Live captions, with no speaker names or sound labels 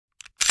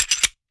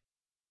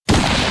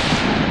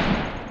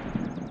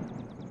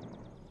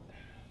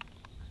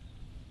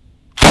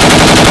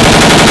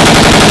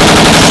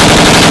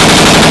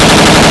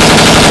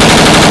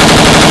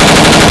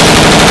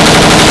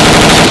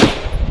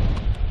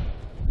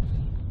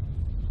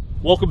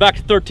Welcome back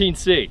to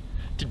 13C.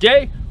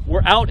 Today,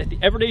 we're out at the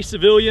Everyday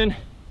Civilian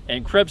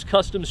and Krebs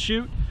Custom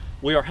shoot.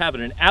 We are having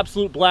an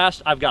absolute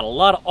blast. I've got a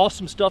lot of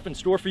awesome stuff in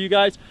store for you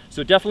guys,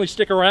 so definitely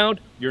stick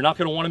around. You're not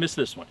going to want to miss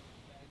this one.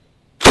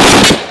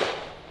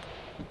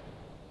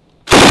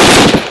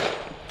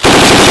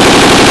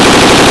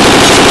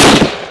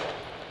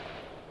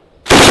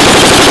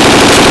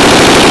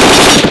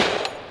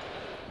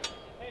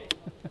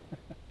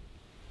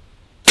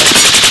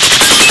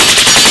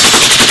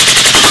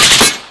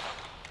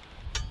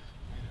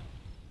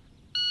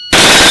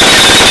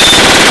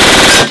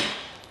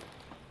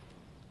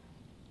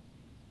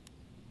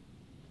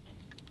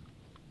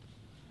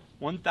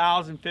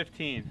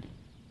 $1,015.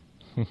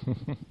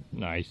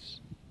 Nice.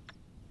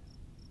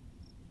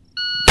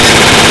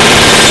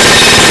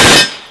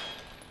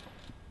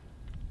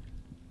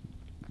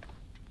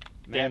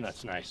 Damn,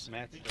 that's nice.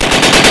 There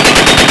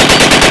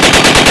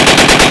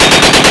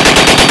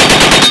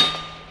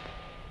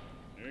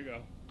you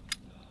go.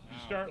 You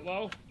start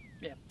low?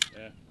 Yeah.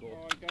 Yeah,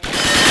 cool.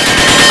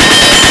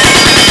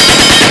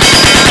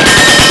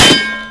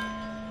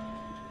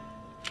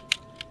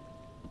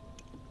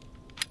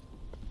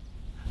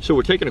 So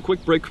we're taking a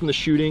quick break from the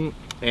shooting,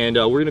 and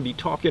we're going to be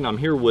talking. I'm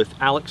here with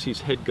Alex. He's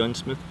head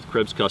gunsmith with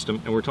Krebs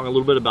Custom, and we're talking a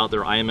little bit about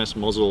their IMS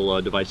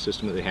muzzle device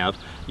system that they have.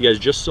 You guys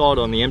just saw it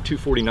on the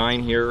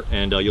M249 here,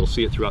 and you'll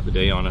see it throughout the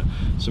day on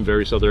some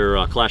various other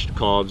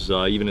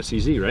Kalashnikovs, even a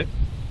CZ, right?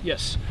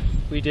 Yes,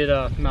 we did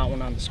mount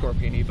one on the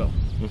Scorpion Evo.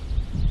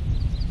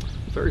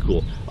 Very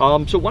cool.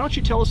 So why don't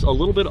you tell us a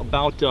little bit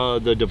about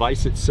the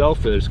device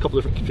itself? There's a couple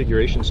different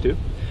configurations too.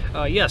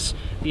 Yes,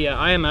 the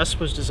IMS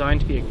was designed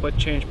to be a quick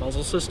change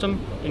muzzle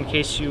system in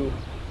case you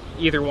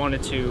either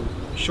wanted to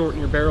shorten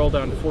your barrel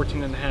down to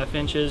 14.5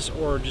 inches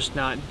or just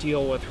not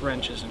deal with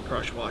wrenches and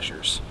crush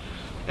washers.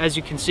 As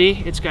you can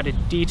see, it's got a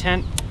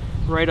detent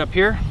right up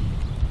here,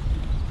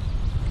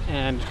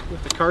 and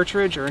with the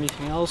cartridge or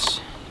anything else,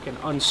 you can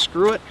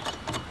unscrew it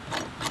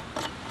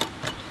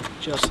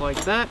just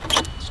like that.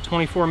 It's a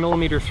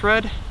 24mm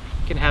thread.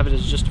 You can have it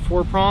as just a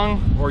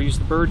 4-prong or use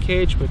the bird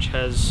cage, which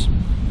has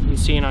been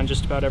seen on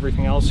just about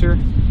everything else here.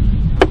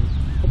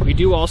 We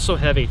do also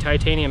have a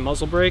titanium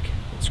muzzle brake.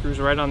 It screws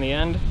right on the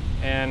end,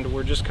 and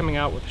we're just coming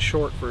out with a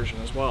short version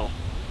as well.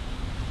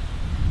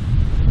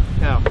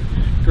 Now,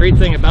 great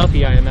thing about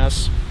the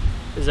IMS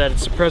is that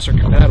it's suppressor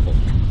compatible.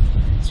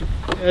 So,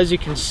 as you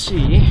can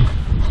see,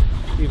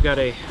 we've got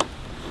a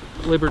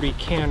Liberty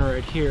can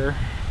right here,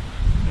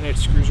 and it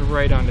screws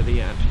right onto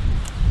the end.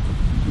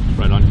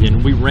 Right on.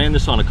 And we ran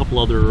this on a couple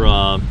other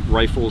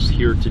rifles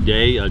here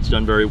today. It's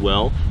done very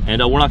well.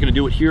 And we're not going to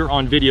do it here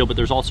on video, but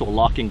there's also a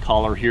locking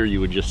collar here.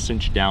 You would just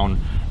cinch down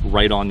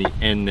right on the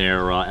end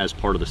there as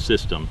part of the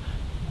system.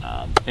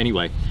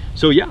 Anyway,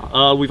 so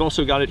yeah, we've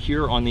also got it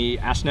here on the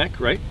ass neck,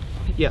 right?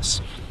 Yes.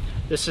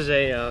 This is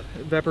a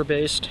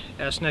Vepr-based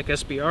ass neck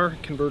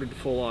SBR converted to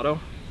full auto.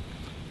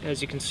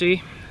 As you can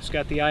see, it's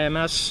got the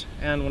IMS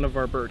and one of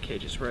our bird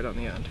cages right on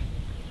the end.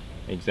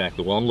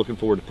 Exactly. Well, I'm looking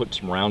forward to putting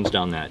some rounds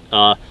down that.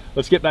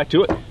 Let's get back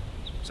to it.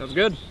 Sounds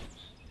good.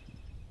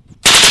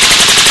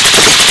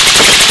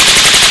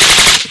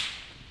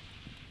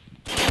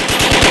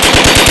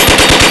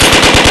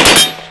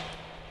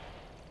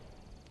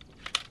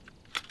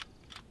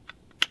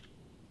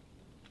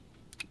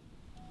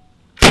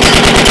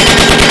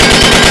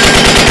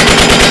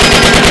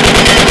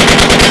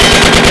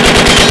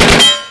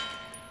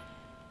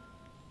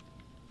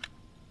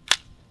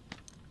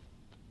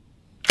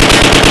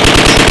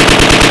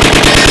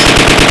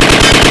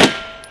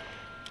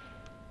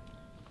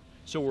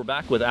 So we're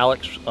back with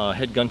Alex,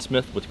 head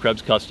gunsmith with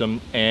Krebs Custom,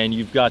 and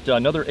you've got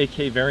another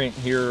AK variant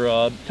here.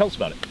 Tell us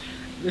about it.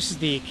 This is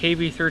the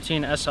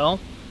KB13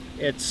 SL.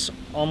 It's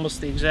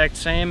almost the exact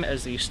same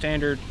as the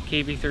standard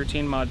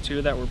KB13 Mod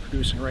 2 that we're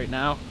producing right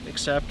now,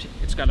 except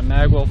it's got a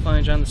magwell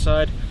flange on the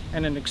side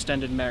and an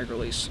extended mag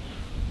release.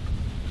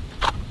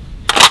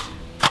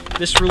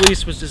 This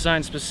release was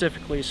designed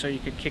specifically so you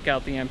could kick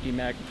out the empty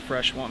mag with the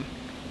fresh one.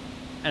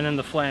 And then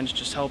the flange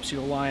just helps you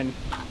align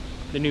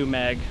the new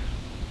mag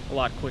a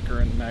lot quicker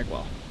in the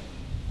magwell.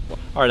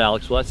 All right,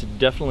 Alex, well, that's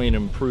definitely an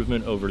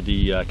improvement over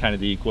the kind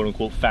of the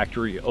quote-unquote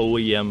factory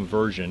OEM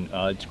version.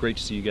 It's great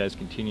to see you guys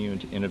continuing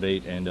to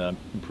innovate and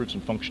improve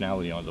some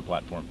functionality on the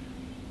platform.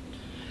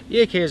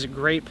 The AK is a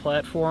great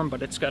platform,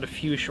 but it's got a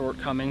few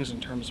shortcomings in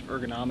terms of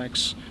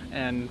ergonomics,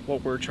 and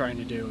what we're trying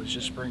to do is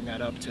just bring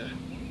that up to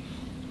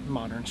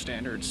modern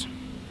standards.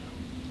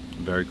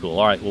 Very cool.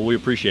 All right, well, we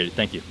appreciate it.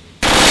 Thank you.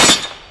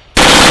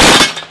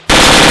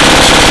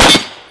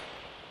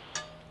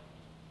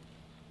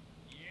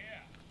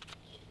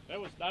 That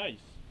was nice.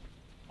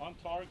 On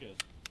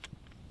target.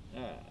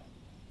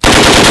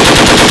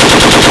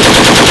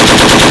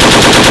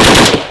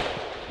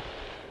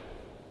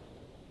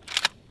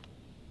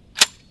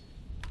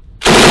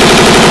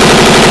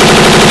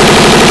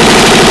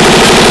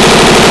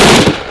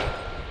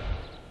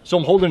 So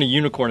I'm holding a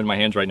unicorn in my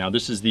hands right now.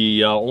 This is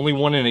the only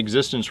one in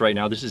existence right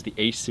now. This is the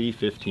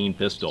AC-15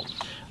 pistol.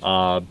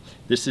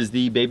 This is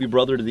the baby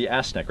brother to the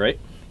ass neck, right?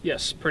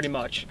 Yes, pretty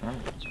much.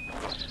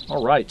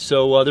 All right,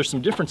 so there's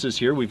some differences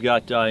here. We've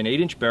got an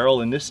 8-inch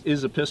barrel, and this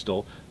is a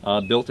pistol,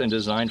 built and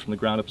designed from the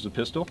ground up as a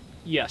pistol.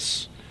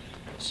 Yes.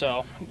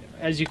 So,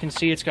 as you can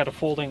see, it's got a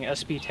folding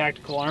SB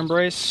tactical arm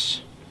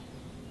brace,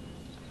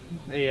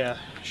 a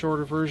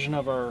shorter version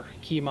of our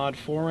key mod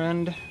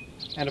forend,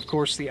 and of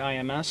course the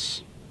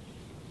IMS.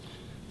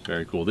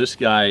 Very cool. This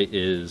guy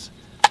is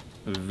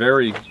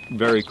very,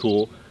 very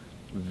cool.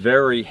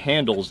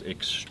 Handles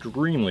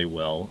extremely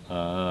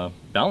well.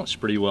 Balanced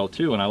pretty well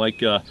too, and I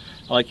like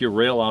your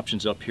rail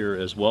options up here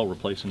as well,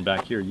 replacing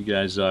back here. You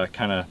guys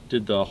kind of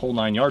did the whole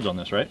 9 yards on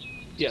this, right?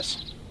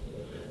 Yes.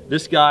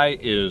 This guy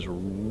is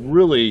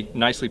really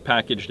nicely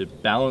packaged.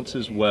 It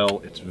balances well.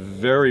 It's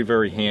very,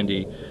 very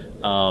handy.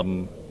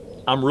 I'm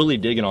really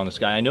digging on this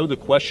guy. I know the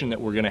question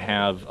that we're going to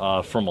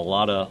have from a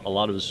lot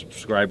of the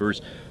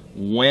subscribers,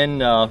 when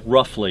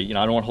roughly, you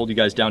know, I don't want to hold you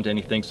guys down to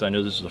anything, so I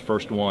know this is the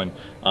first one,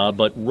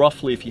 but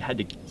roughly, if you had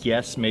to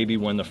guess, maybe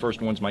when the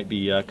first ones might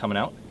be coming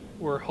out.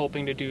 We're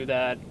hoping to do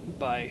that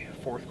by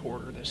fourth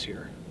quarter this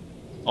year.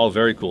 Oh,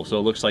 very cool. So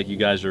it looks like you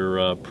guys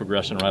are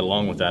progressing right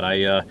along with that.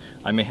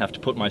 I may have to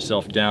put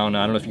myself down.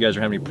 I don't know if you guys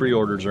are having any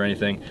pre-orders or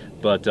anything,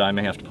 but I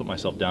may have to put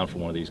myself down for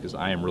one of these because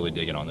I am really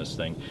digging on this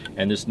thing.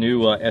 And this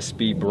new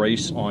SB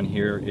brace on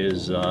here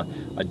is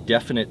a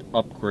definite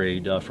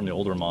upgrade from the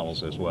older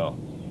models as well.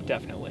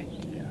 Definitely.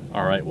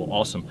 All right, well,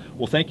 awesome.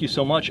 Well, thank you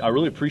so much. I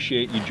really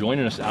appreciate you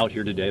joining us out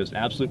here today. It was an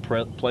absolute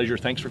pleasure.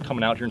 Thanks for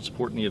coming out here and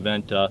supporting the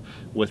event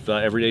with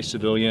Everyday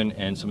Civilian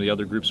and some of the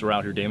other groups that are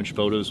out here. Damage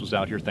Photos was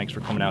out here. Thanks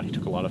for coming out. He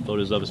took a lot of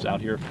photos of us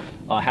out here.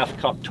 Half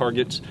Cock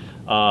Targets,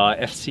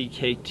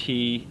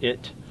 FCKT,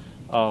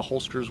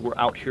 holsters were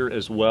out here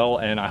as well,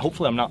 and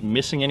hopefully I'm not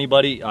missing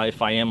anybody.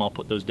 If I am, I'll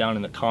put those down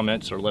in the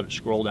comments or let it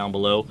scroll down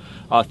below.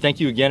 Thank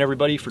you again,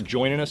 everybody, for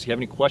joining us. If you have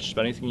any questions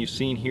about anything you've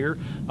seen here,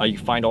 you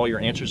can find all your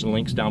answers and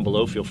links down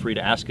below. Feel free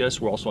to ask us.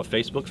 We're also on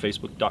Facebook,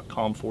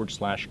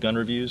 facebook.com/gun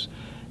reviews,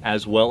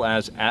 as well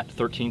as at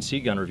 13C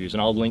Gun Reviews, and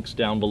I'll have links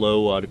down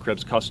below to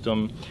Krebs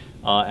Custom,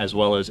 as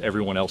well as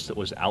everyone else that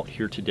was out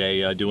here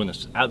today doing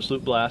this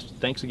absolute blast.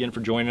 Thanks again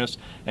for joining us,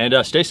 and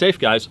stay safe,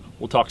 guys.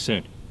 We'll talk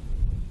soon.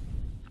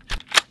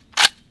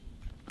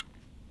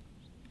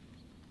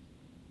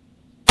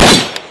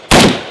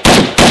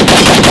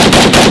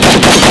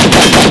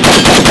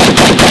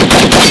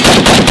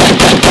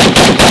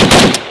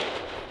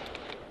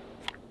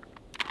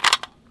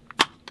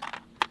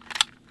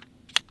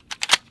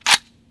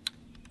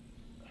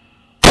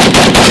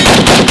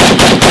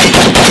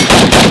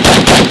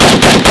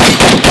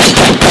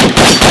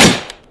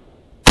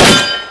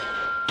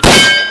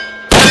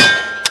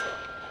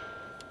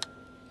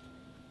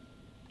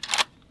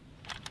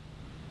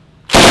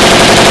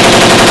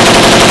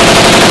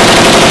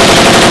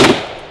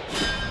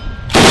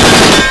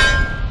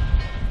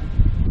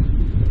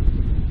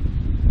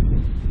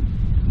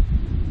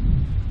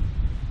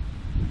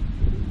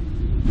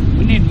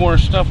 More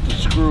stuff to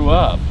screw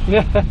up.